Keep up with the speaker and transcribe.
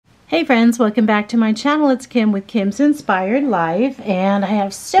Hey friends, welcome back to my channel. It's Kim with Kim's Inspired Life, and I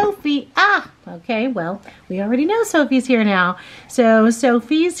have Sophie. Okay, well, we already know Sophie's here now. So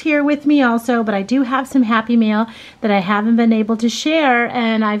Sophie's here with me also, but I do have some Happy Mail that I haven't been able to share,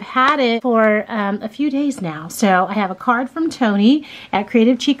 and I've had it for a few days now. So I have a card from Toni at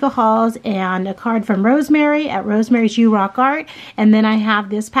Creative Chica Halls and a card from Rosemary at Rosemary's You Rock Art, and then I have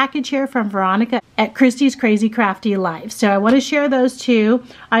this package here from Veronica at Christy's Crazy Crafty Life. So I want to share those two.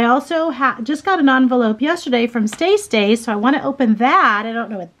 I also just got an envelope yesterday from Stay, so I want to open that. I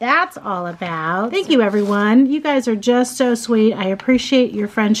don't know what that's all about. Thank you, everyone. You guys are just so sweet. I appreciate your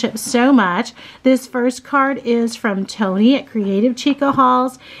friendship so much. This first card is from Toni at Creative Chica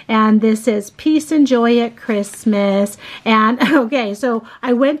Halls, and this says peace and joy at Christmas. And okay, so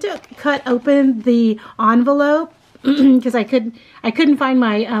I went to cut open the envelope because I couldn't find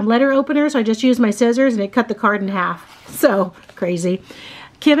my letter opener, so I just used my scissors and it cut the card in half. So crazy.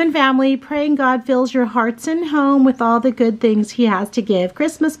 Kim and family, praying God fills your hearts and home with all the good things He has to give.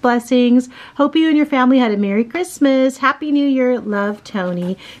 Christmas blessings. Hope you and your family had a Merry Christmas. Happy New Year. Love,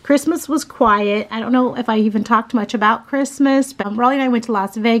 Toni. Christmas was quiet. I don't know if I even talked much about Christmas, but Raleigh and I went to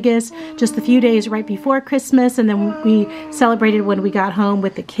Las Vegas just a few days right before Christmas, and then we celebrated when we got home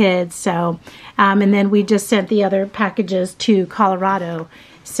with the kids. So, and then we just sent the other packages to Colorado.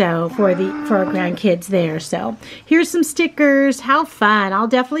 So for our grandkids there. So here's some stickers. How fun. I'll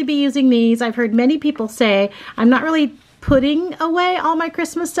definitely be using these. I've heard many people say I'm not really putting away all my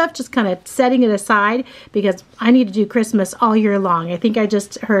Christmas stuff, just kind of setting it aside because I need to do Christmas all year long. I think I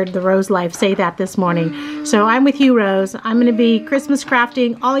just heard the Rose Life say that this morning. So I'm with you, Rose. I'm going to be Christmas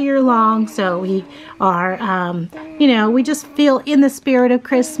crafting all year long. So we are, you know, we just feel in the spirit of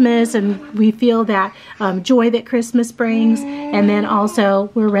Christmas, and we feel that joy that Christmas brings. And then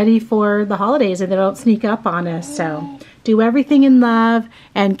also we're ready for the holidays and they don't sneak up on us. So do everything in love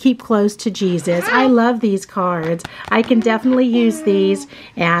and keep close to Jesus. I love these cards. I can definitely use these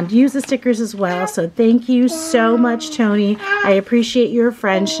and use the stickers as well. So thank you so much, Toni. I appreciate your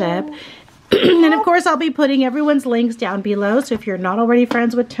friendship. And of course, I'll be putting everyone's links down below. So if you're not already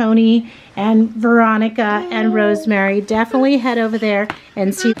friends with Toni and Veronica and Rosemary, definitely head over there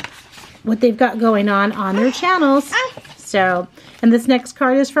and see what they've got going on their channels. So, and this next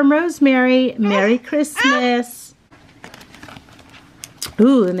card is from Rosemary. Merry Christmas.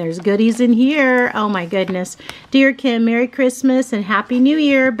 Ooh, and there's goodies in here. Oh my goodness. Dear Kim, Merry Christmas and Happy New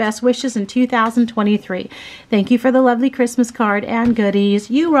Year. Best wishes in 2023. Thank you for the lovely Christmas card and goodies.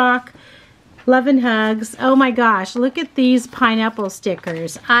 You rock. Love and hugs. Oh my gosh, look at these pineapple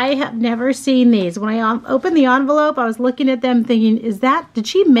stickers. I have never seen these. When I opened the envelope, I was looking at them thinking, did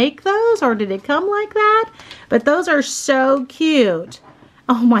she make those or did it come like that? But those are so cute.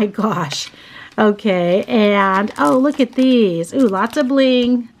 Oh my gosh. Okay, and oh, look at these. Ooh, lots of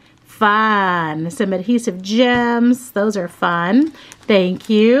bling. Fun. Some adhesive gems. Those are fun. Thank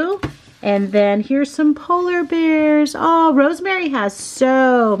you. And then here's some polar bears. Oh, Rosemary has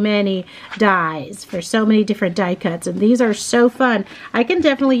so many dies for so many different die cuts, and these are so fun. I can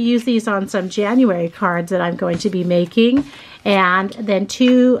definitely use these on some January cards that I'm going to be making. And then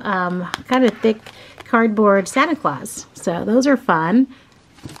two kind of thick cardboard Santa Claus. So those are fun.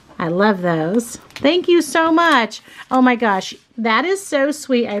 I love those. Thank you so much. Oh my gosh, that is so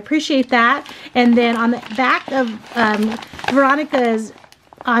sweet. I appreciate that. And then on the back of Veronica's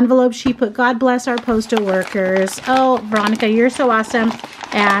envelope, she put, God bless our postal workers. Oh, Veronica, you're so awesome.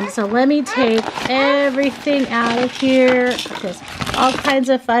 And so let me take everything out of here. There's all kinds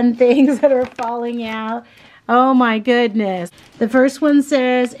of fun things that are falling out. Oh my goodness. The first one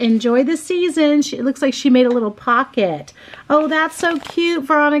says, enjoy the season. It looks like she made a little pocket. Oh, that's so cute,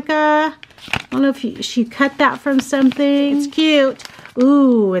 Veronica. I don't know if she cut that from something. It's cute.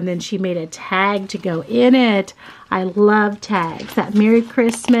 Ooh, and then she made a tag to go in it. I love tags. That Merry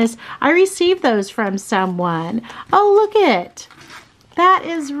Christmas. I received those from someone. Oh, look it. That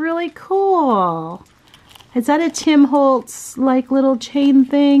is really cool. Is that a Tim Holtz like little chain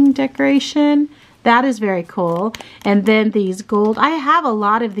thing decoration? That is very cool. And then these gold, I have a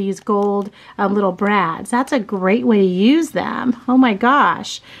lot of these gold little brads. That's a great way to use them. Oh my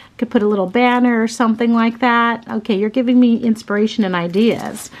gosh. Could put a little banner or something like that. Okay, you're giving me inspiration and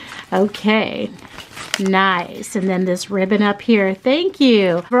ideas. Okay. Nice. And then this ribbon up here. Thank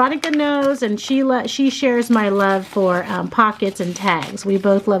you. Veronica knows, and she shares my love for pockets and tags. We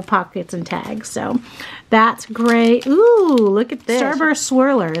both love pockets and tags. So that's great. Ooh, look at this. Starburst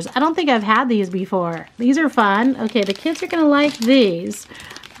swirlers. I don't think I've had these before. These are fun. Okay, the kids are going to like these.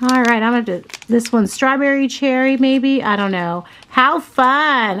 All right, I'm gonna do this one, strawberry cherry, maybe. I don't know. How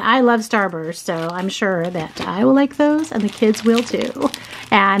fun! I love Starburst, so I'm sure that I will like those, and the kids will too.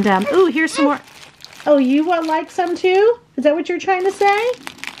 And ooh, here's some more. Oh, you like some too? Is that what you're trying to say?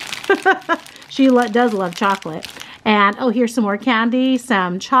 She does love chocolate. And oh, here's some more candy,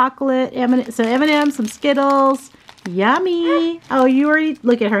 some chocolate, some M&M's, some Skittles. Yummy! Oh, you already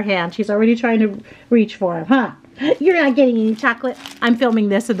look at her hand. She's already trying to reach for him, huh? You're not getting any chocolate. I'm filming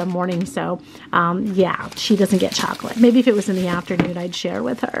this in the morning, so yeah, she doesn't get chocolate. Maybe if it was in the afternoon, I'd share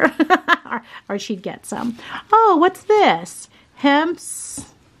with her, or she'd get some. Oh, what's this?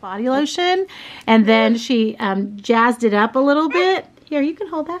 Hemp's body lotion, and then she jazzed it up a little bit. Here, you can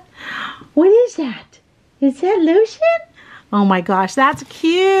hold that. What is that? Is that lotion? Oh my gosh, that's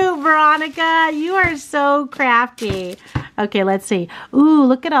cute, Veronica. You are so crafty. Okay, let's see. Ooh,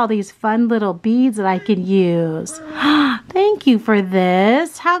 look at all these fun little beads that I can use. Thank you for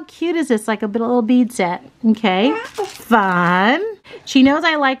this. How cute is this? Like a little bead set. Okay, fun. She knows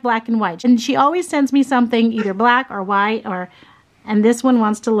I like black and white, and she always sends me something either black or white, and this one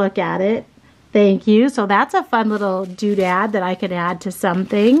wants to look at it. Thank you. So that's a fun little doodad that I can add to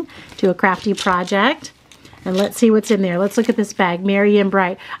something, to a crafty project. And let's see what's in there. Let's look at this bag, Merry and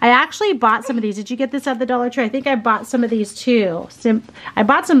Bright. I actually bought some of these. Did you get this at the Dollar Tree? I think I bought some of these too. I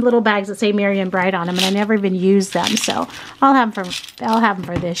bought some little bags that say Merry and Bright on them, and I never even used them. So I'll have them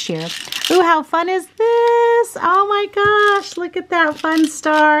for this year. Ooh, how fun is this? Oh my gosh, look at that fun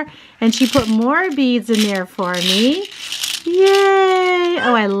star. And she put more beads in there for me. Yay!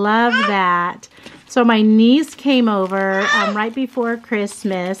 Oh, I love that. So my niece came over right before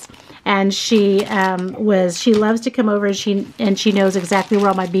Christmas, and she loves to come over, and she knows exactly where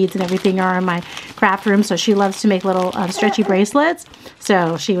all my beads and everything are in my craft room. So she loves to make little stretchy bracelets.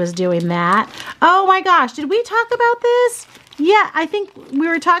 So she was doing that. Oh my gosh, did we talk about this? Yeah, I think we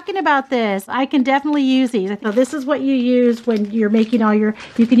were talking about this. I can definitely use these. So this is what you use when you're making all your,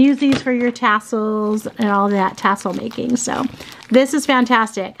 you can use these for your tassels and all that tassel making. So this is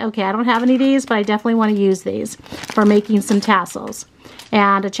fantastic. Okay, I don't have any of these, but I definitely want to use these for making some tassels.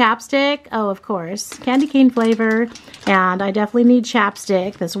 And a chapstick, oh, of course, candy cane flavor. And I definitely need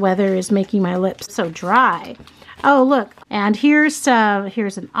chapstick. This weather is making my lips so dry. Oh, look, and here's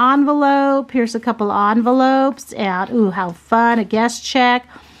an envelope. Here's a couple envelopes, and ooh, how fun, a guest check,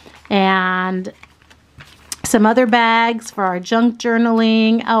 and some other bags for our junk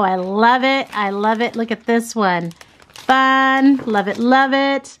journaling. Oh, I love it. I love it. Look at this one. Fun. Love it, love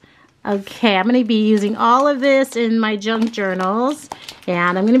it. Okay, I'm going to be using all of this in my junk journals,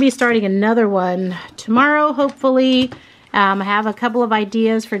 and I'm going to be starting another one tomorrow, hopefully. I have a couple of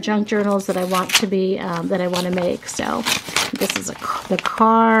ideas for junk journals that I want to be that I want to make. So this is the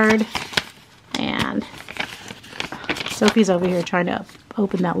card, and Sophie's over here trying to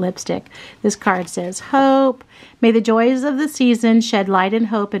open that lipstick. This card says, "Hope. May the joys of the season shed light and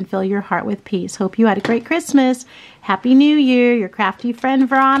hope and fill your heart with peace. Hope you had a great Christmas. Happy New Year, your crafty friend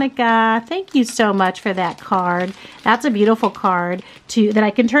Veronica." Thank you so much for that card. That's a beautiful card that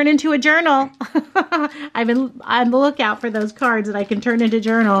I can turn into a journal. I've been on the lookout for those cards that I can turn into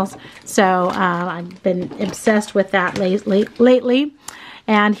journals. So I've been obsessed with that lately.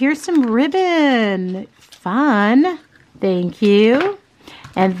 And here's some ribbon. Fun. Thank you.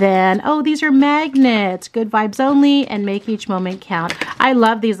 And then, oh, these are magnets. Good vibes only and make each moment count. I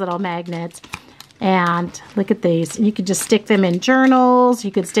love these little magnets. And look at these. You could just stick them in journals.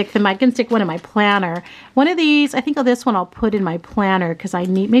 You could stick them, I can stick one in my planner. One of these, I think this one I'll put in my planner because I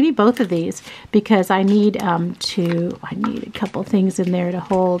need, maybe both of these, because I need I need a couple things in there to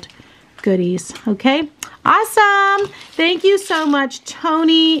hold goodies. Okay, awesome. Thank you so much,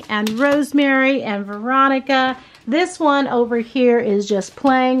 Toni and Rosemary and Veronica. This one over here is just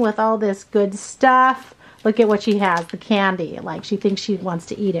playing with all this good stuff. Look at what she has, the candy. Like, she thinks she wants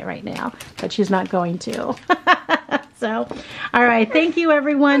to eat it right now, but she's not going to. So, all right, thank you,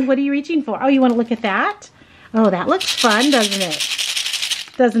 everyone. What are you reaching for? Oh, you want to look at that? Oh, that looks fun, doesn't it?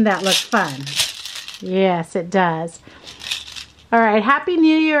 Doesn't that look fun? Yes, it does. All right, Happy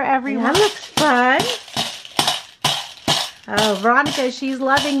New Year, everyone. That looks fun. Oh, Veronica, she's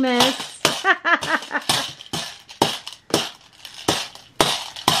loving this.